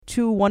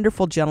two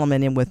wonderful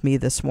gentlemen in with me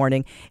this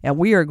morning, and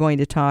we are going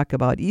to talk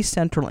about East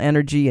Central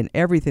Energy and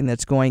everything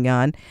that's going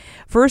on.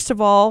 First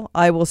of all,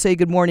 I will say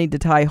good morning to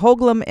Ty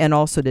Houglum and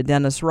also to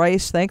Dennis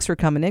Rice. Thanks for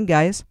coming in,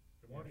 guys.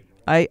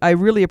 I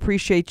really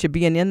appreciate you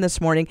being in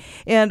this morning.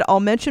 And I'll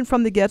mention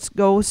from the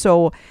get-go,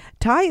 so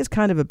Ty is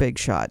kind of a big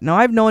shot. Now,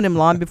 I've known him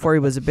long before he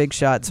was a big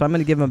shot, so I'm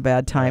going to give him a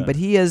bad time. But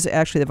he is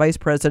actually the Vice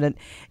President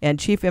and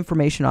Chief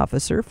Information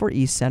Officer for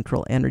East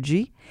Central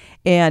Energy.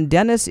 And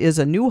Dennis is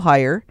a new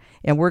hire,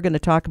 and we're going to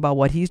talk about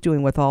what he's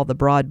doing with all the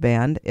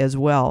broadband as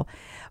well.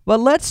 But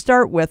let's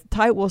start with,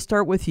 Ty, we'll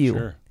start with you.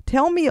 Sure.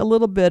 Tell me a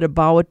little bit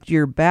about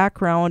your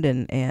background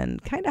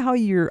and kind of how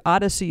your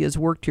odyssey has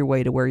worked your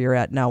way to where you're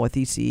at now with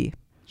ECE.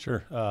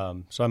 Sure.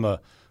 So I'm a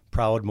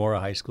proud Mora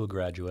High School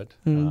graduate.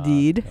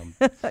 Indeed.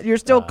 You're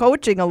still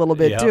coaching a little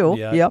bit too.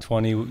 Yeah, yep.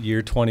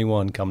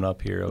 21 coming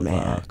up here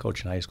of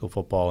coaching high school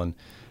football. And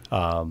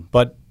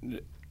but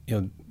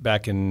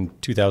back in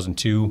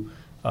 2002,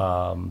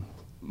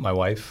 my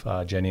wife,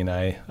 Jenny, and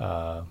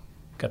I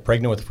got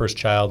pregnant with the first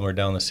child. We were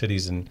down in the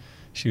cities, and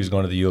she was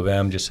going to the U of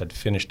M, just had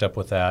finished up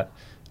with that.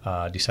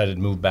 Decided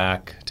to move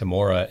back to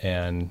Mora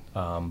and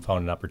found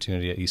an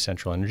opportunity at East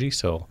Central Energy.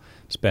 So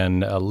it's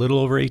been a little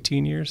over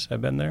 18 years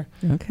I've been there.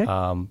 Okay.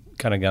 Kind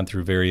of gone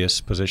through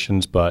various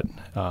positions, but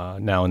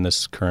now in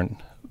this current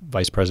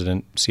vice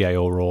president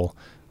CIO role.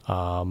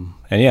 And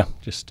yeah,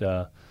 just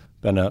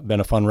been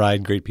a fun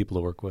ride. Great people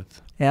to work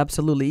with.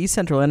 Absolutely. East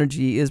Central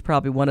Energy is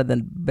probably one of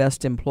the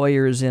best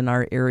employers in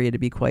our area, to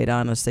be quite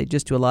honest. They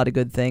just do a lot of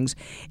good things.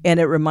 And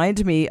it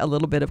reminds me a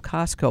little bit of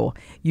Costco.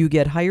 You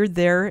get hired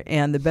there,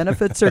 and the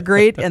benefits are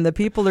great, and the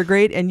people are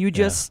great, and you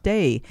just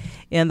stay.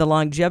 And the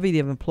longevity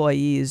of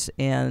employees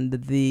and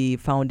the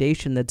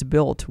foundation that's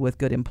built with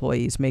good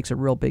employees makes a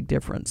real big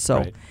difference. So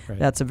right.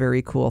 That's a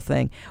very cool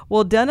thing.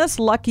 Well, Dennis,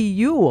 lucky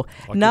you.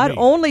 Lucky Not me.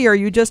 only are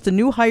you just a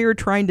new hire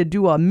trying to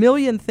do a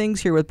million things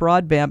here with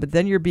broadband, but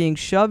then you're being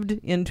shoved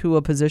into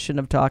a position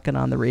of talking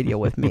on the radio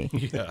with me.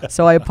 Yeah.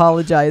 So I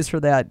apologize for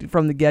that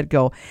from the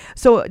get-go.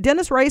 So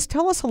Dennis Rice,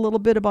 tell us a little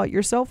bit about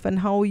yourself and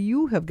how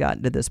you have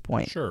gotten to this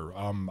point. Sure.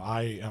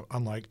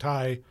 Unlike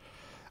Ty,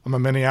 I'm a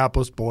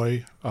Minneapolis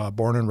boy,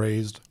 born and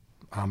raised.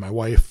 My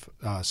wife,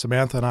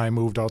 Samantha, and I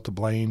moved out to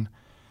Blaine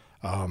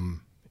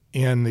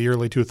in the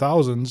early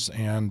 2000s,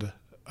 and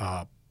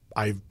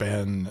I've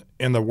been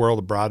in the world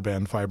of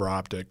broadband fiber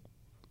optic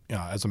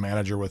as a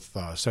manager with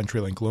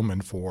CenturyLink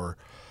Lumen for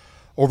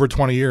over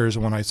 20 years.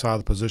 And when I saw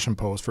the position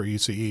post for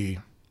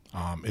ECE,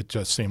 it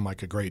just seemed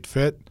like a great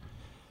fit.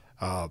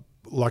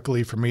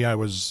 Luckily for me, I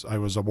was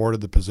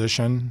awarded the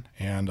position,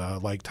 and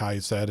like Ty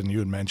said, and you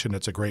had mentioned,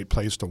 it's a great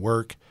place to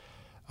work.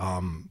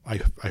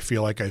 I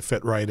feel like I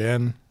fit right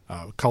in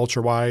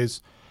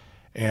culture-wise,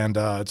 and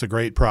it's a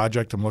great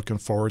project. I'm looking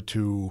forward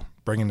to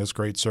bringing this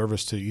great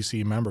service to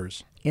ECE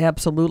members.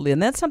 Absolutely.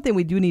 And that's something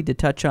we do need to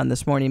touch on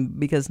this morning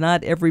because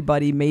not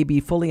everybody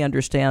maybe fully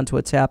understands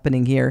what's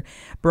happening here.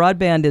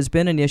 Broadband has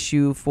been an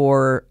issue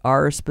for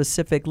our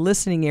specific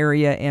listening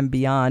area and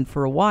beyond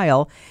for a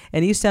while,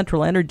 and East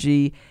Central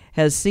Energy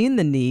has seen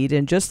the need,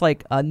 and just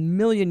like a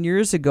million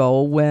years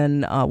ago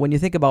when you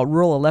think about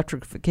rural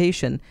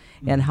electrification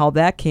and how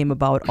that came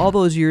about all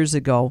those years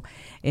ago,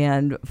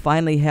 and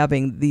finally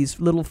having these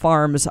little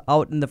farms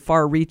out in the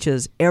far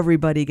reaches,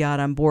 everybody got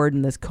on board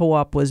and this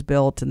co-op was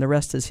built and the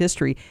rest is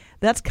history.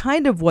 That's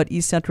kind of what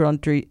East Central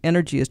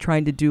Energy is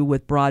trying to do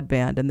with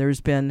broadband, and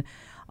there's been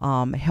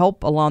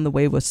help along the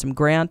way with some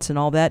grants and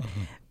all that.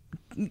 Mm-hmm.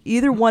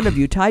 Either one of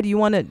you, Ty, do you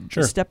want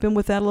to step in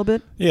with that a little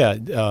bit? Yeah,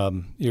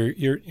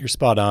 you're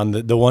spot on.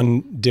 The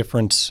one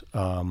difference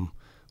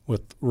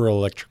with rural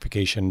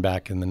electrification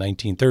back in the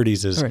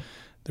 1930s is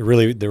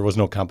there was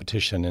no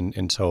competition,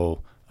 and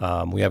so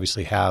we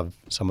obviously have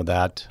some of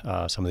that,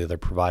 some of the other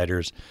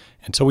providers,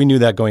 and so we knew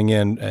that going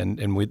in, and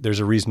there's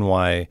a reason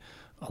why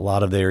a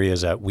lot of the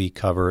areas that we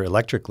cover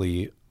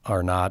electrically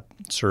are not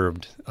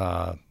served.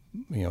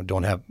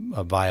 Don't have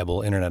a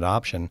viable internet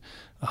option.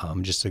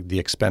 Just the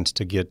expense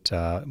to get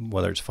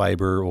whether it's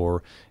fiber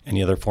or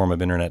any other form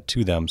of internet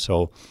to them.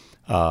 So,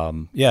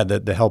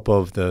 the help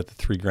of the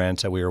three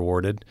grants that we were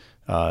awarded,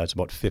 it's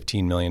about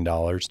 $15 million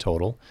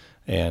total,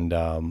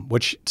 and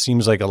which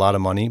seems like a lot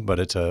of money, but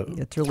it's a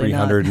really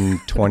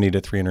 $320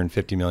 to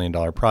 $350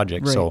 million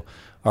project. Right. So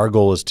our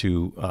goal is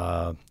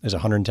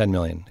 $110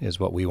 million is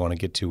what we want to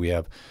get to. We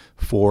have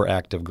 4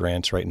 active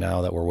grants right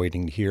now that we're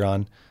waiting to hear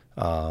on.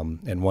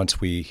 And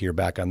once we hear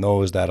back on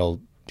those,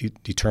 that'll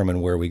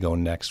determine where we go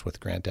next with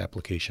grant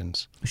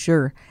applications.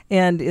 Sure.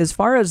 And as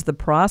far as the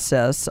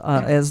process,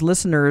 as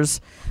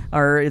listeners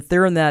if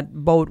they're in that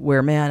boat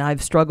where, man,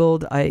 I've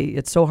struggled,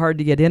 it's so hard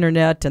to get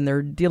internet, and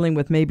they're dealing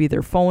with maybe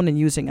their phone and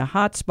using a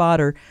hotspot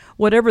or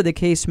whatever the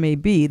case may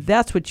be,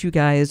 that's what you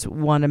guys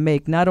want to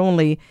make. Not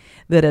only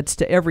that it's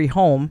to every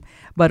home,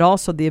 but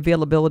also the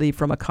availability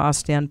from a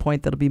cost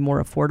standpoint that'll be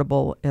more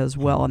affordable as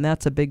well. And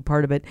that's a big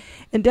part of it.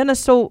 And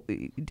Dennis, so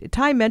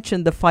Ty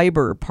mentioned the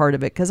fiber part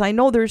of it, because I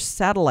know there's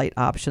satellite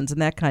options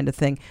and that kind of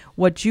thing.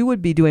 What you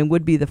would be doing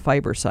would be the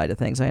fiber side of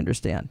things, I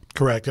understand.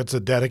 Correct. It's a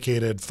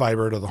dedicated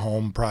fiber to the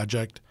home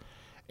project.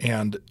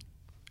 And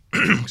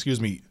excuse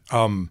me,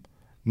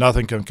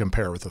 nothing can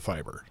compare with the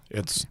fiber.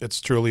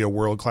 It's truly a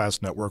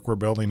world-class network we're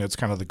building. It's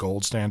kind of the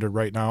gold standard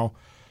right now,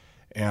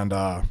 and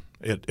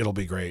it'll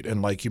be great.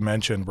 And like you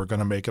mentioned, we're going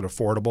to make it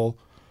affordable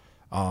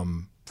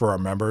for our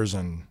members,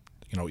 and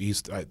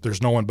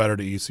there's no one better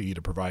to ECE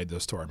to provide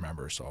this to our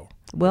members. So,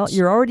 well,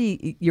 you're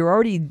already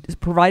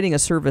providing a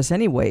service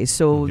anyway,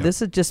 so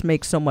this just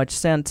makes so much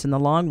sense in the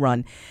long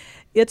run.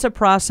 It's a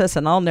process,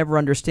 and I'll never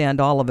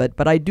understand all of it,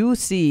 but I do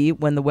see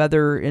when the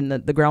weather in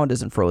the ground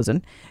isn't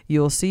frozen,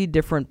 you'll see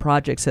different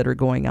projects that are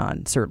going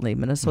on. Certainly,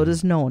 Minnesota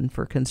is known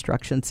for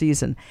construction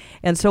season.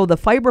 And so the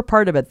fiber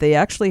part of it, they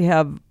actually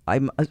have,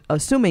 I'm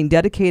assuming,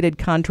 dedicated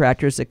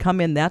contractors that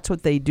come in. That's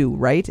what they do,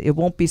 right? It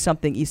won't be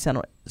something East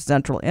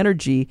Central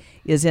Energy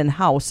is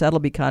in-house. That'll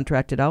be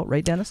contracted out,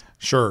 right, Dennis?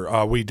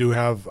 Sure. We do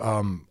have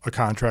a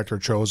contractor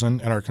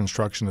chosen, and our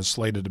construction is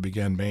slated to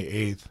begin May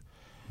 8th.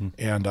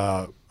 And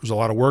there's a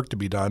lot of work to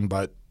be done,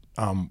 but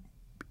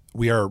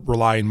we are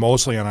relying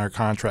mostly on our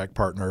contract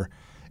partner.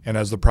 And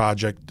as the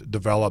project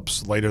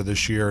develops later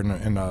this year and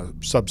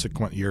in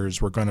subsequent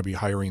years, we're going to be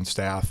hiring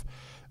staff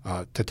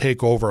to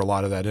take over a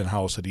lot of that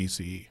in-house at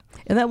ECE.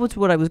 And that was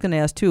what I was going to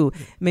ask, too.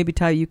 Maybe,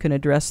 Ty, you can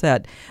address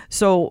that.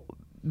 So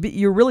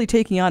you're really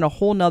taking on a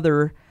whole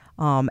nother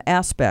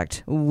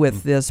aspect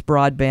with this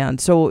broadband.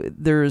 So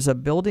there's a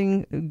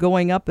building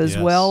going up as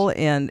well,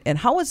 and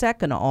how is that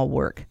going to all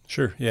work?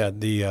 Sure. Yeah.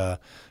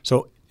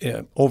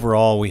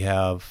 Overall, we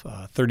have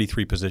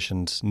 33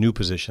 positions, new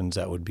positions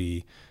that would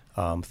be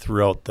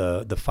throughout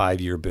the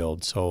 5-year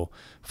build. So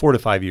 4 to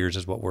 5 years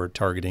is what we're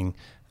targeting.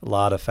 A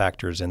lot of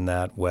factors in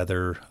that,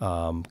 weather,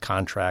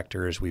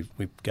 contractors.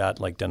 We've got,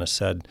 like Dennis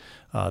said,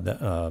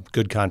 the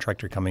good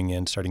contractor coming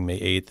in starting May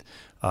 8th.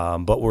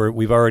 But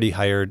we've already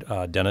hired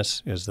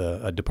Dennis is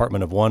a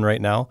department of one right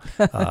now.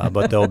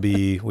 But there'll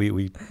be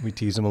we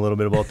tease him a little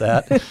bit about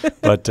that.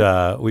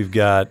 But we've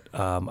got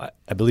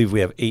I believe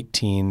we have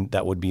 18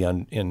 that would be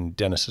in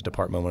Dennis's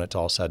department when it's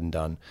all said and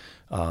done.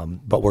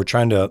 But we're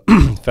trying to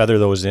feather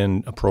those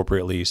in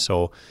appropriately,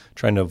 so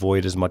trying to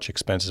avoid as much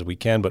expense as we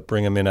can, but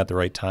bring them in at the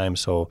right time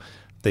so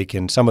they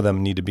can. Some of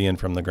them need to be in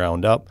from the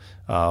ground up.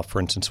 For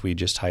instance, we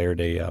just hired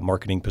a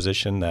marketing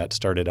position that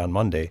started on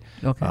Monday,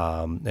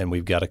 and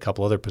we've got a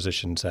couple other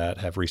positions that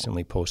have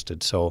recently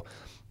posted. So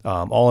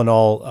all in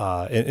all,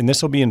 and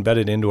this will be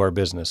embedded into our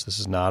business. This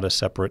is not a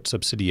separate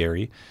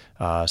subsidiary.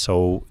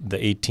 So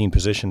the 18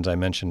 positions I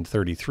mentioned,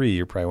 33,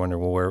 you're probably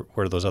wondering, well,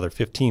 where do those other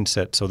 15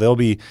 sit? So they'll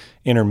be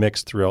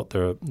intermixed throughout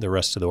the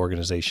rest of the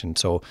organization.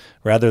 So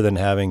rather than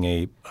having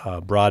a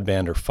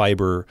broadband or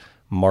fiber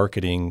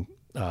marketing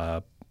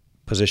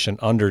position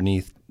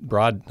underneath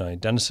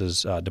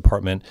Dennis's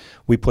department,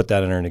 we put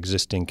that in our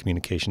existing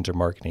communications or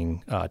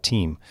marketing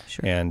team.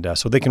 Sure. And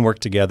so they can work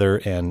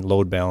together and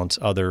load balance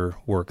other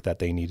work that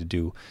they need to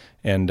do.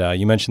 And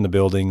you mentioned the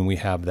building. We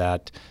have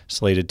that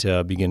slated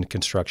to begin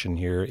construction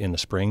here in the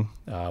spring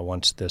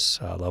once this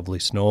lovely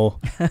snow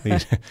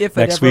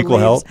next week will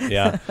help.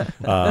 Yeah.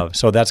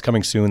 So that's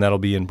coming soon. That'll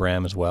be in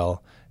Bram as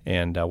well.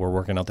 And we're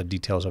working out the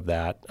details of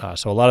that.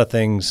 So a lot of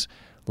things,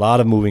 a lot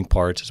of moving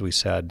parts, as we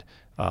said.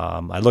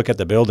 I look at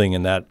the building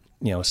and that,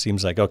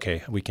 seems like,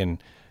 okay, we can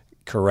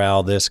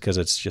corral this because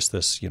it's just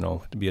this,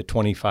 to be a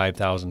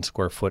 25,000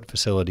 square foot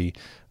facility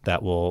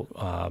that will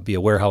be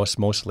a warehouse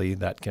mostly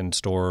that can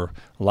store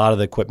a lot of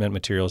the equipment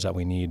materials that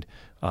we need.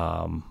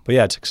 But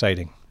yeah, it's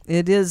exciting.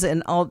 It is,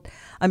 and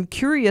I'm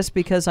curious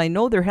because I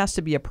know there has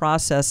to be a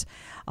process.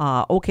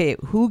 Okay,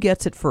 who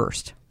gets it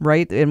first,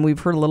 right? And we've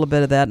heard a little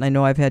bit of that, and I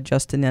know I've had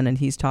Justin in, and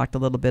he's talked a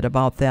little bit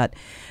about that.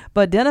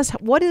 But Dennis,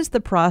 what is the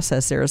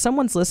process there? If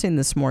someone's listening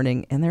this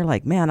morning, and they're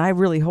like, "Man, I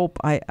really hope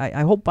I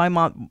hope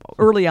I'm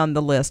early on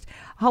the list."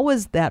 How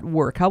does that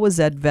work? How is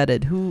that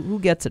vetted? Who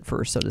gets it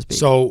first, so to speak?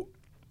 So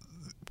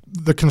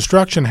the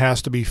construction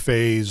has to be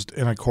phased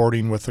in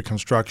according with the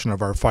construction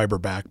of our fiber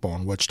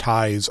backbone, which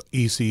ties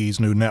ECE's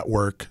new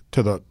network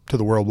to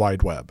the World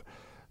Wide Web.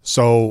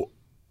 So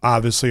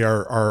obviously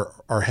our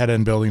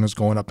head-end building is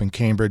going up in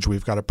Cambridge.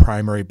 We've got a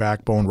primary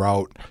backbone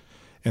route,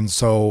 and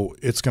so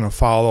it's going to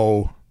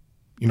follow.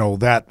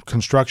 That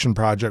construction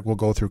project will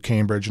go through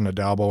Cambridge and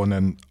Adalbo and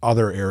then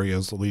other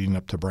areas leading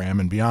up to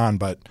Bram and beyond.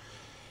 But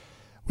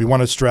we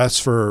want to stress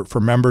for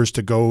members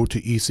to go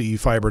to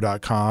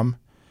ecefiber.com.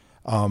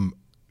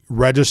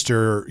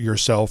 Register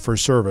yourself for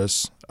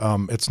service.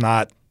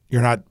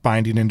 You're not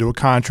binding into a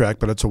contract,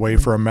 but it's a way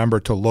for a member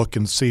to look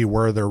and see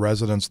where their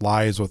residence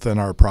lies within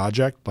our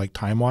project, like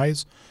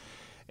time-wise.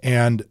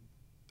 And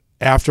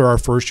after our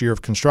first year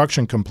of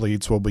construction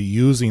completes, we'll be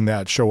using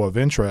that show of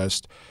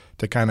interest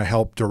to kind of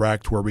help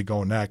direct where we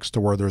go next to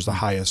where there's the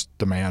highest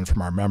demand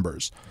from our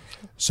members.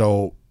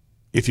 So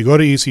if you go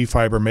to EC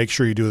Fiber, make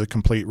sure you do the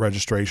complete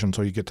registration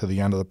so you get to the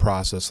end of the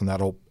process, and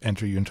that'll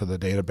enter you into the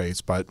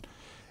database. But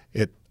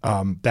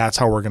that's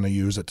how we're going to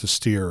use it to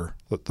steer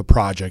the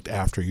project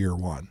after year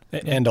one.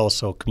 And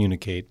also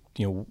communicate,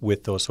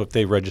 with those. So if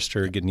they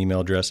register, get an email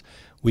address,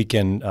 we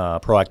can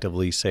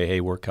proactively say, hey,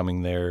 we're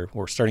coming there.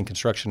 We're starting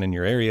construction in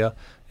your area.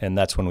 And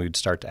that's when we'd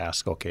start to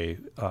ask, okay,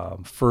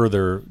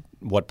 further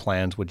what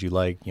plans would you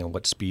like,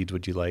 what speeds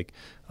would you like,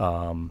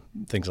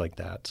 things like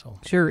that. So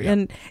sure,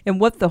 and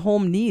what the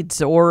home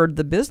needs or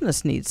the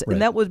business needs, Right.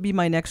 and that would be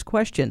my next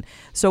question.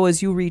 So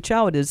as you reach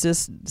out, is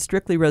this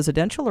strictly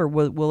residential, or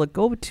will it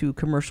go to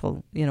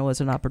commercial?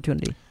 As an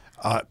opportunity.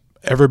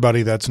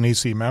 Everybody that's an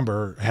EC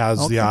member has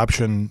Okay. the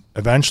option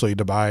eventually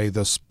to buy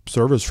this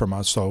service from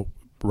us. So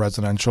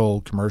residential,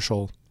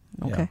 commercial.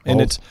 Okay. And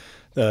Both. it's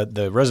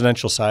the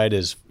residential side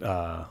is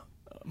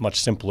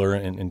much simpler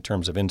in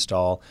terms of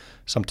install.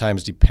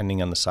 Sometimes,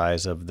 depending on the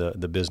size of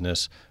the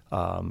business,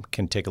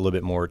 can take a little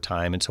bit more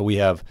time. And so we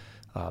have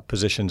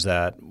positions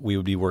that we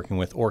would be working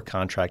with or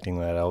contracting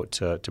that out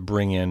to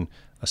bring in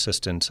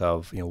assistance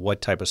of what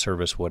type of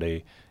service would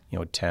a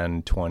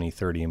 10, 20,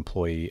 30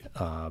 employee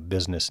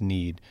business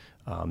need.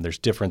 There's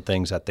different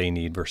things that they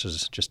need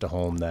versus just a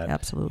home that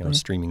Absolutely.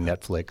 streaming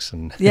Netflix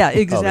and Yeah, all the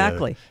other-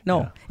 exactly. No,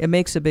 yeah. it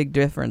makes a big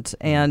difference.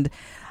 And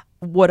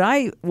what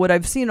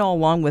I've seen all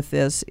along with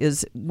this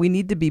is we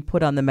need to be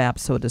put on the map,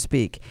 so to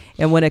speak.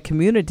 And when a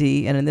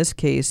community, and in this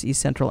case,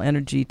 East Central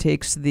Energy,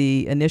 takes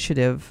the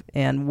initiative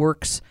and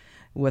works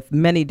with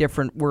many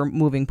different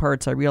moving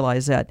parts, I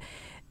realize that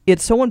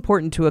it's so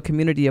important to a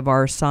community of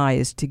our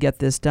size to get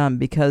this done,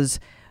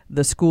 because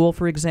the school,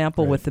 for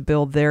example, Right. with the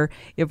build there,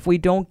 if we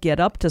don't get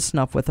up to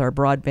snuff with our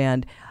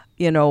broadband,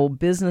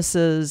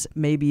 businesses,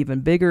 maybe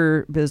even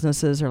bigger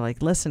businesses, are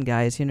like, listen,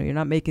 guys, you're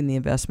not making the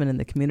investment in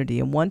the community.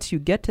 And once you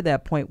get to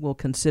that point, we'll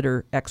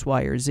consider X,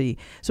 Y, or Z.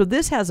 So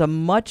this has a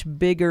much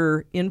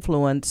bigger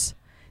influence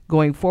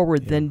going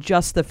forward than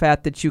just the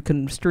fact that you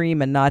can stream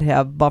and not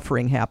have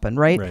buffering happen,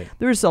 right? Right.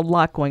 There's a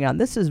lot going on.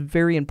 This is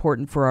very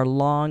important for our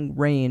long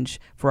range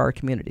for our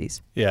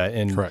communities. Yeah,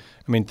 and Correct.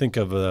 I mean, think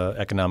of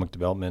economic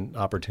development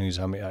opportunities.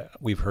 I mean,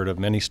 we've heard of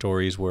many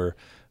stories where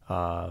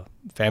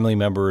family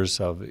members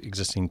of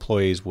existing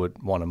employees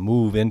would want to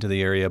move into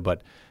the area,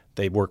 but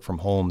they work from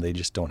home. They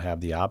just don't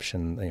have the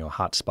option.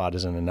 Hotspot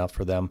isn't enough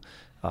for them.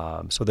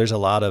 So there's a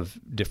lot of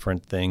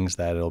different things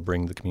that it'll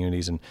bring the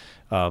communities. And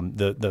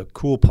the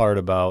cool part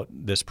about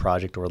this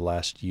project over the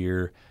last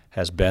year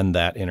has been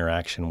that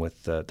interaction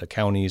with the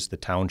counties, the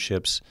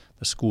townships,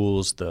 the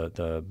schools,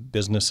 the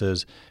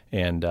businesses.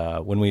 And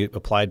when we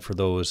applied for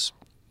those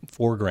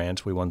 4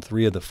 grants, we won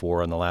 3 of the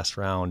 4 in the last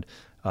round.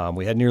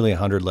 We had nearly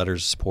 100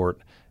 letters of support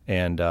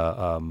and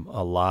a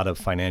lot of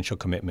financial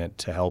commitment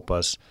to help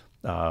us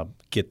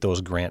get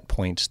those grant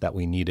points that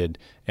we needed,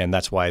 and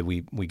that's why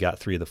we got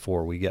 3 of the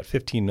 4. We got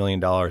 $15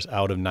 million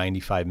out of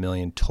 $95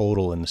 million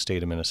total in the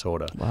state of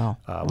Minnesota, Wow.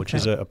 which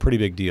is a pretty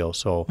big deal.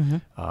 So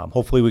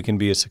hopefully we can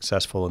be as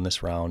successful in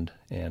this round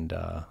and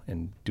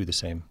do the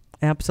same.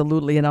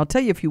 Absolutely. And I'll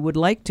tell you, if you would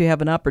like to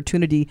have an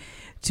opportunity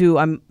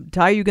to,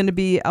 Ty, are you going to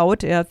be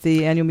out at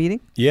the annual meeting?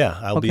 Yeah,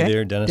 I'll be Okay.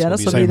 there. Dennis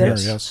Dennis will will be be there.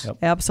 Same here, yes. Yep.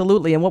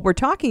 Absolutely. And what we're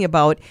talking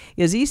about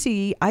is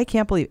ECE, I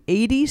can't believe,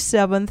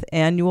 87th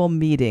annual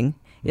meeting.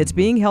 It's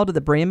being held at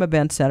the Braham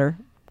Event Center.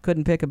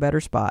 Couldn't pick a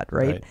better spot,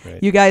 right?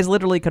 Right. You guys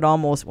literally could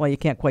almost, well, you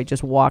can't quite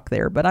just walk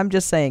there, but I'm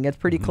just saying it's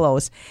pretty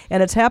close.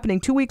 And it's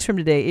happening 2 weeks from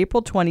today,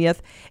 April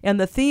 20th. And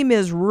the theme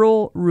is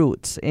Rural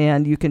Roots.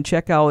 And you can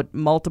check out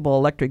multiple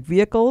electric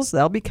vehicles.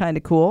 That'll be kind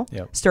of cool,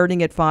 Yep.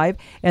 starting at 5.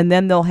 And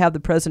then they'll have the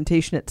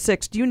presentation at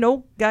 6. Do you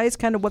know, guys,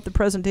 kind of what the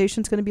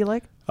presentation's going to be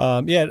like?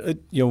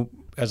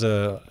 As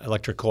a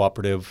electric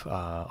cooperative,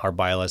 our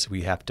bylaws,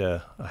 we have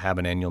to have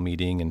an annual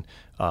meeting.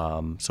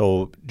 And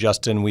so,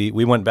 Justin, we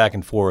went back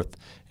and forth.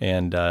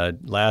 And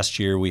last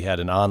year we had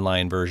an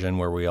online version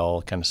where we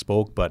all kind of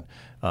spoke, but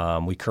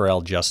we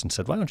corralled Justin and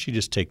said, why don't you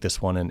just take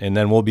this one? And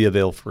then we'll be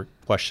available for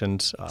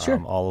questions,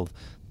 Sure. all of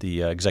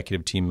the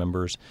executive team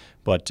members.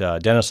 But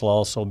Dennis will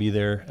also be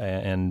there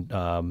and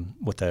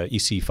with the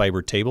EC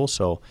Fiber table.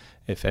 So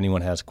if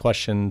anyone has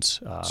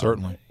questions,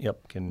 Certainly.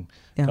 can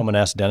Yeah. come and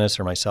ask Dennis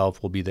or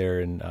myself. We'll be there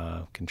and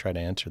can try to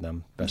answer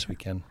them best we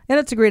can. And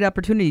it's a great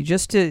opportunity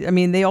just to,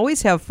 they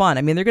always have fun.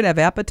 They're going to have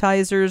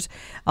appetizers.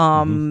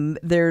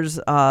 There's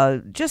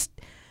just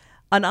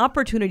an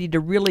opportunity to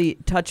really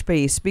touch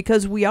base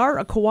because we are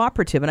a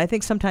cooperative. And I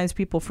think sometimes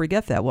people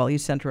forget that. Well,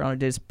 East Central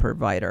Energy does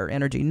provide our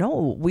energy.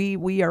 No,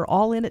 we are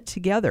all in it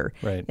together.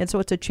 Right. And so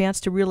it's a chance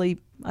to really,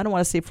 I don't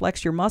want to say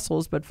flex your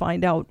muscles, but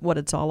find out what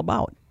it's all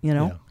about,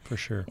 Yeah, for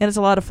sure. And it's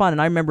a lot of fun.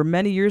 And I remember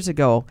many years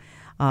ago,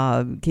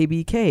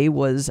 KBK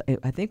was,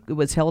 I think it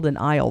was held in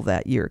Isle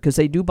that year because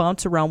they do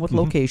bounce around with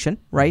location,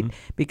 right?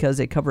 Because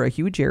they cover a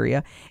huge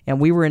area. And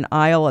we were in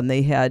Isle and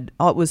they had,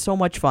 it was so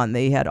much fun.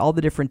 They had all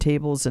the different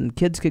tables and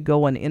kids could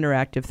go on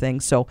interactive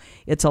things. So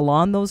it's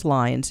along those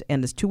lines.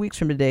 And it's 2 weeks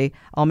from today.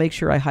 I'll make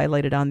sure I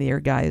highlight it on the air,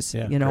 guys.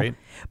 Yeah, great.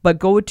 But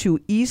go to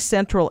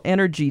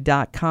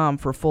eastcentralenergy.com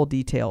for full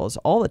details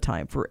all the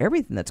time for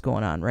everything that's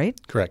going on, right?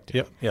 Correct.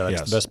 Yep. Yeah,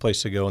 that's Yes. the best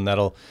place to go. And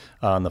that'll,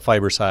 on the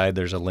fiber side,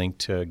 there's a link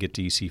to get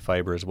to EC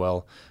Fiber as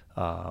well.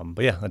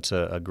 But yeah, that's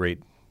a great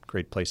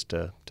place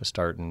to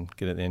start and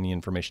get any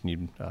information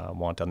you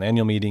want on the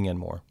annual meeting and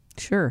more.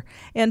 Sure.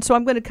 And so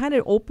I'm going to kind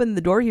of open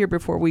the door here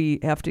before we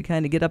have to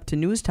kind of get up to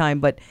news time.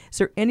 But is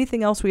there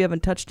anything else we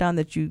haven't touched on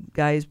that you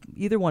guys,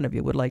 either one of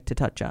you, would like to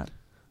touch on?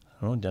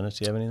 I don't know, Dennis,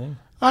 do you have anything?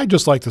 I'd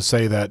just like to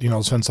say that,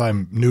 since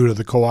I'm new to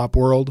the co-op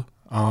world,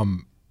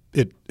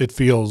 it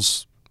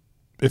feels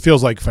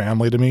like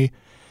family to me.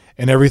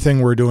 And everything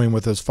we're doing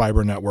with this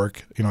fiber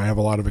network, I have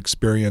a lot of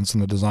experience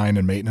in the design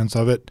and maintenance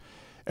of it.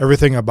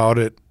 Everything about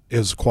it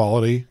is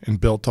quality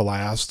and built to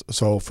last.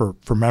 So for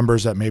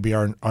members that maybe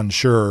are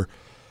unsure,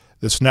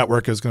 this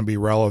network is going to be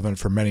relevant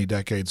for many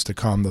decades to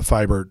come. The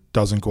fiber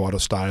doesn't go out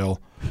of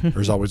style.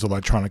 There's always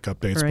electronic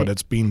updates, but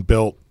it's being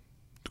built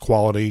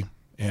quality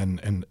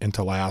and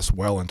to last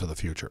well into the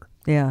future.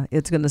 Yeah,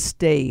 it's going to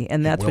stay,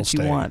 and that's what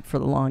you want for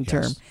the long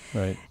term.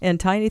 Right. And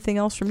Ty, anything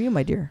else from you,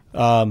 my dear?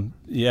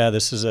 Yeah,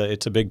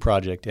 it's a big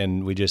project,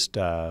 and we just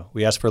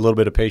we ask for a little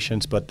bit of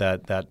patience, but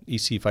that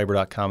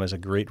ecfiber.com is a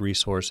great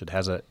resource. It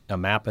has a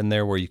map in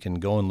there where you can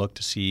go and look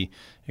to see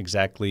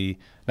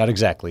not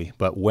exactly,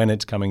 but when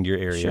it's coming to your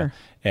area. Sure.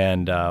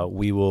 And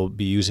we will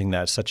be using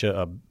that, such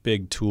a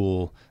big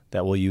tool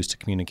that we'll use to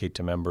communicate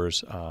to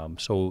members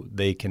so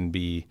they can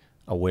be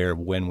aware of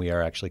when we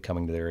are actually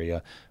coming to the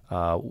area.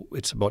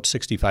 It's about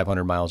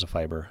 6,500 miles of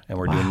fiber, and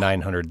we're doing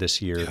 900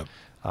 this year.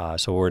 Yep.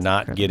 So we're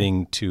not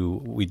getting to,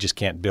 we just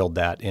can't build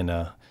that in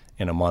a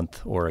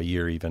month or a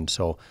year even.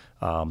 So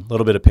a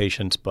little bit of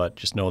patience, but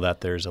just know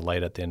that there's a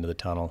light at the end of the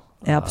tunnel.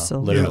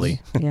 Absolutely.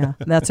 Literally. Yeah,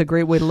 that's a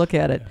great way to look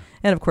at it.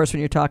 And of course,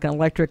 when you're talking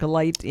electric, a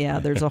light,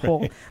 there's a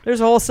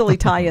whole silly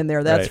tie in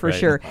there. That's for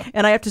sure.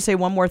 And I have to say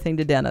one more thing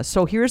to Dennis.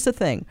 So here's the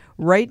thing.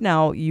 Right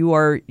now, you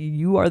are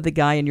the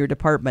guy in your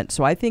department.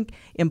 So I think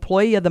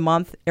employee of the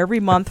month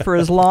every month for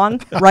as long,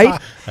 right?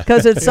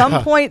 Because at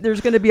some point there's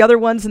going to be other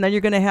ones, and then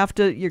you're going to have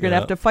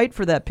to fight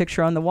for that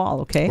picture on the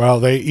wall. Okay.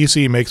 Well,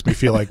 EC makes me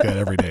feel like that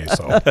every day.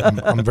 So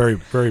I'm very,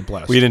 very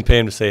blessed. We didn't pay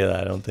him to say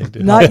that, I don't think.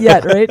 Not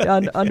yet, right?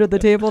 Under the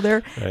table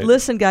there. Right.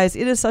 Listen, guys,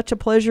 it is such a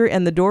pleasure,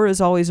 and the door is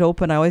always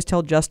open. I always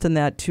tell Justin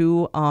that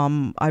too.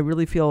 I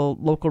really feel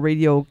local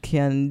radio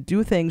can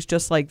do things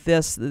just like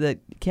this that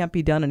can't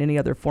be done in any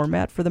other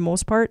format for the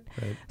most part.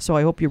 Right. So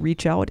I hope you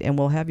reach out, and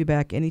we'll have you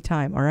back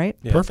anytime. All right?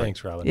 Yeah, Perfect.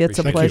 Thanks, Robin. It's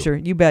a pleasure.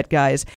 You bet, guys.